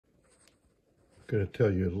going to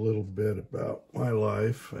tell you a little bit about my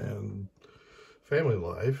life and family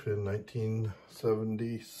life in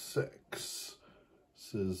 1976.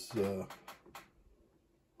 This is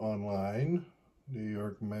online, New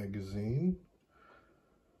York Magazine,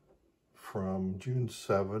 from June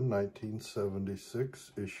 7,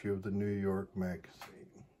 1976, issue of the New York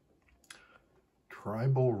Magazine.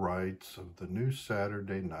 Tribal Rights of the New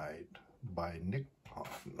Saturday Night by Nick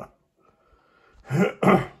Pond.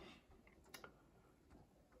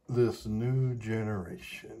 This new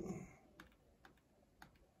generation.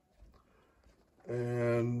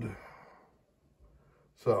 And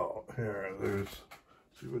so here,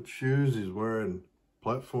 see what shoes he's wearing.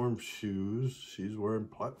 Platform shoes. She's wearing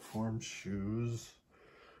platform shoes.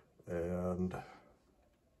 And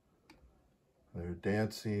they're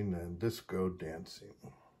dancing and disco dancing.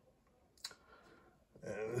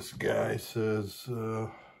 And this guy says, the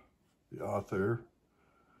author,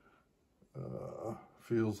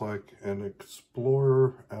 feels like an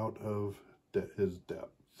explorer out of his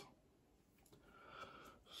depth.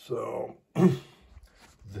 So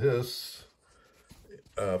this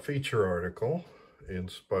feature article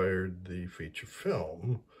inspired the feature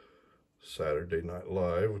film Saturday Night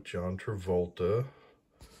Live with John Travolta.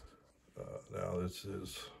 Now this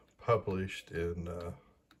is published in,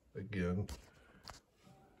 again,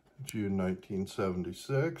 June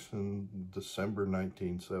 1976 and December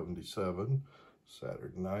 1977.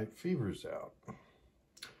 Saturday Night Fever's out.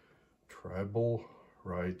 Tribal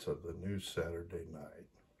Rights of the New Saturday Night.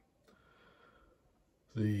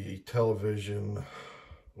 The television,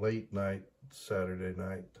 late night Saturday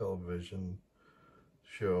night television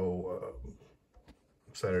show,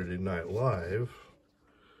 Saturday Night Live,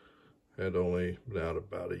 had only been out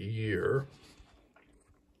about a year.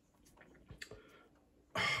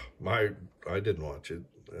 I didn't watch it.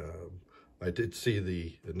 I did see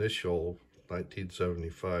the initial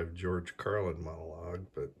 1975 George Carlin monologue,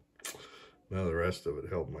 but none of the rest of it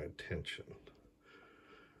held my attention.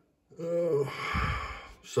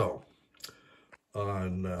 So,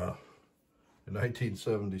 in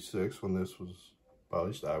 1976, when this was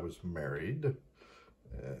published, I was married,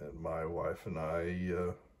 and my wife and I,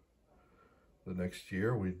 the next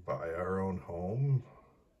year, we'd buy our own home,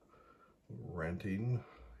 renting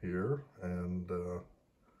here, and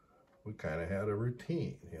we kind of had a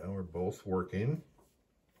routine. You know, we're both working.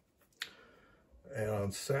 And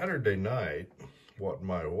on Saturday night, what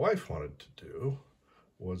my wife wanted to do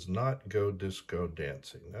was not go disco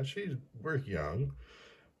dancing. Now, we're young,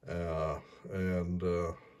 and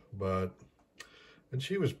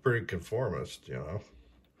she was pretty conformist, you know.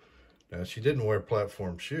 Now, she didn't wear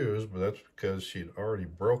platform shoes, but that's because she'd already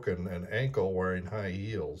broken an ankle wearing high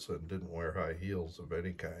heels and didn't wear high heels of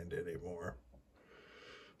any kind anymore.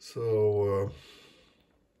 So,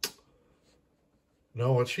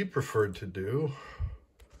 no, what she preferred to do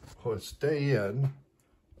was stay in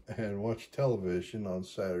and watch television on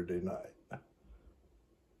Saturday night.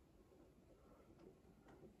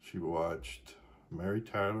 She watched Mary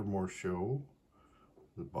Tyler Moore Show,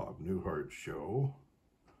 the Bob Newhart Show,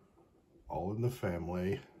 All in the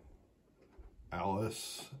Family,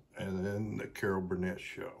 Alice, and then the Carol Burnett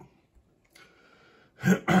Show.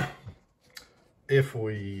 If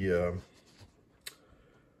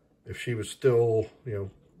she was still, you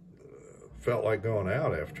know, felt like going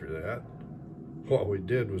out after that, what we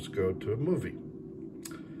did was go to a movie.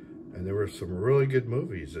 And there were some really good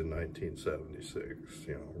movies in 1976,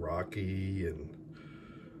 you know, Rocky and,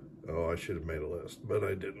 oh, I should have made a list, but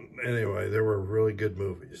I didn't. Anyway, there were really good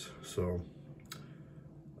movies. So,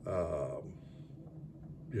 you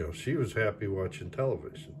know, she was happy watching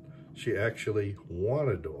television. She actually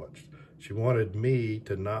wanted to watch. She wanted me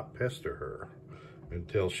to not pester her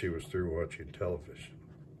until she was through watching television.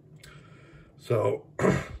 So,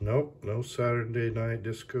 nope, no Saturday night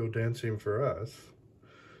disco dancing for us.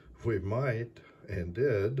 We might, and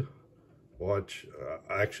did, watch,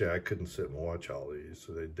 actually I couldn't sit and watch all these,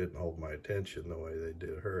 so they didn't hold my attention the way they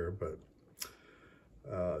did her, but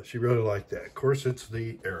she really liked that. Of course, it's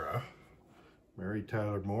the era. Mary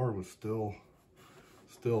Tyler Moore was still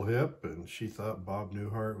hip, and she thought Bob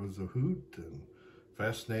Newhart was a hoot, and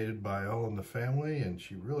fascinated by All in the Family, and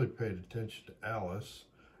she really paid attention to Alice,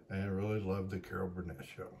 and really loved the Carol Burnett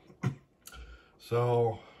Show.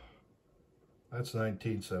 So, that's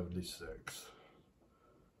 1976.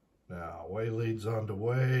 Now, way leads on to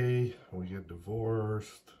way. We get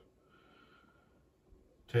divorced.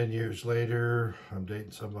 10 years later, I'm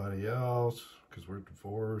dating somebody else because we're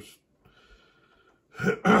divorced.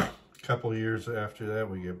 A couple of years after that,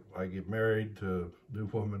 I get married to a new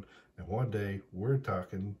woman, and one day we're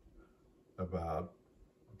talking about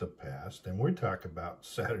the past, and we're talking about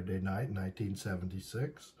Saturday night in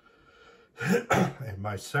 1976. And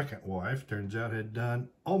my second wife, turns out, had done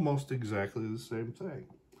almost exactly the same thing.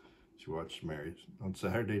 She watched Married on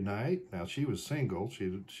Saturday night. Now, she was single.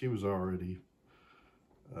 She was already,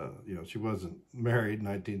 you know, she wasn't married in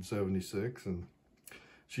 1976, and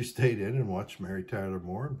she stayed in and watched Mary Tyler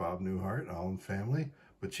Moore and Bob Newhart, All in the Family.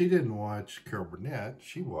 But she didn't watch Carol Burnett.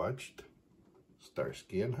 She watched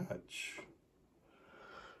Starsky and Hutch.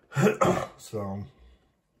 So,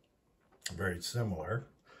 very similar.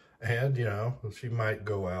 And, you know, she might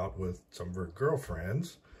go out with some of her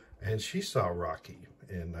girlfriends, and she saw Rocky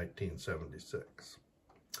in 1976.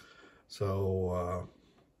 So,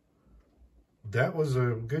 that was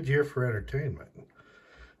a good year for entertainment.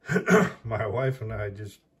 My wife and I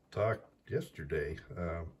just talked yesterday.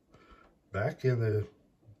 Back in the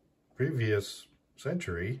previous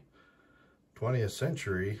century, 20th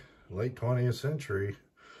century, late 20th century,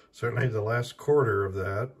 certainly the last quarter of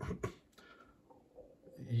that,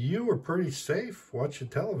 you were pretty safe watching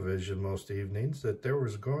television most evenings, that there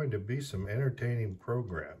was going to be some entertaining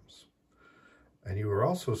programs. And you were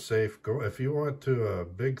also safe, if you went to a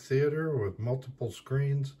big theater with multiple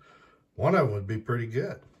screens, one of them would be pretty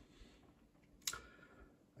good.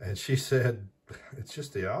 And she said, it's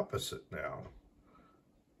just the opposite now.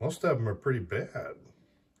 Most of them are pretty bad.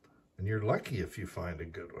 And you're lucky if you find a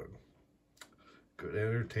good one. Good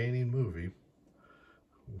entertaining movie.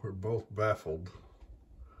 We're both baffled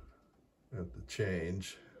at the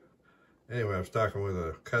change. Anyway, I was talking with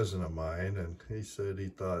a cousin of mine, and he said he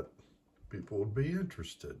thought people would be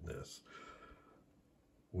interested in this.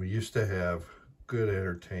 We used to have good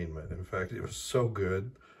entertainment. In fact, it was so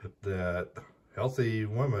good that healthy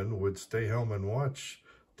women would stay home and watch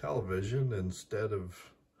television instead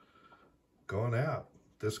of going out,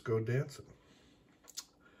 disco dancing,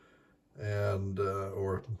 and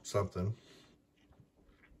or something.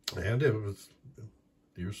 And it was,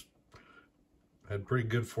 you had pretty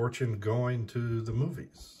good fortune going to the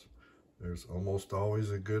movies. There's almost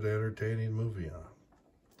always a good entertaining movie on.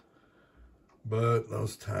 But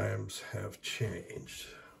those times have changed.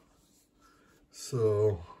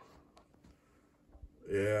 So,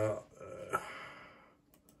 yeah,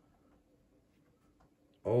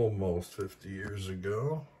 almost 50 years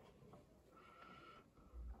ago,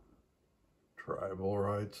 tribal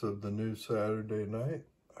rights of the new Saturday night.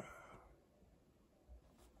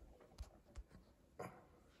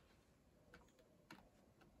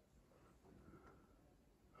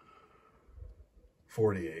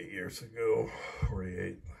 "48 years ago,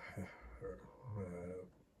 48,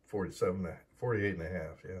 47, 48 and a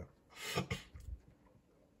half, yeah.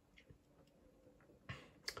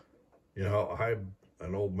 You know, I'm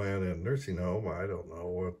an old man in a nursing home. I don't know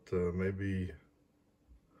what, maybe,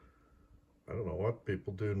 I don't know what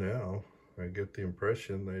people do now. I get the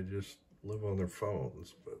impression they just live on their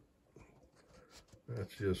phones, but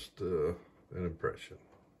that's just an impression.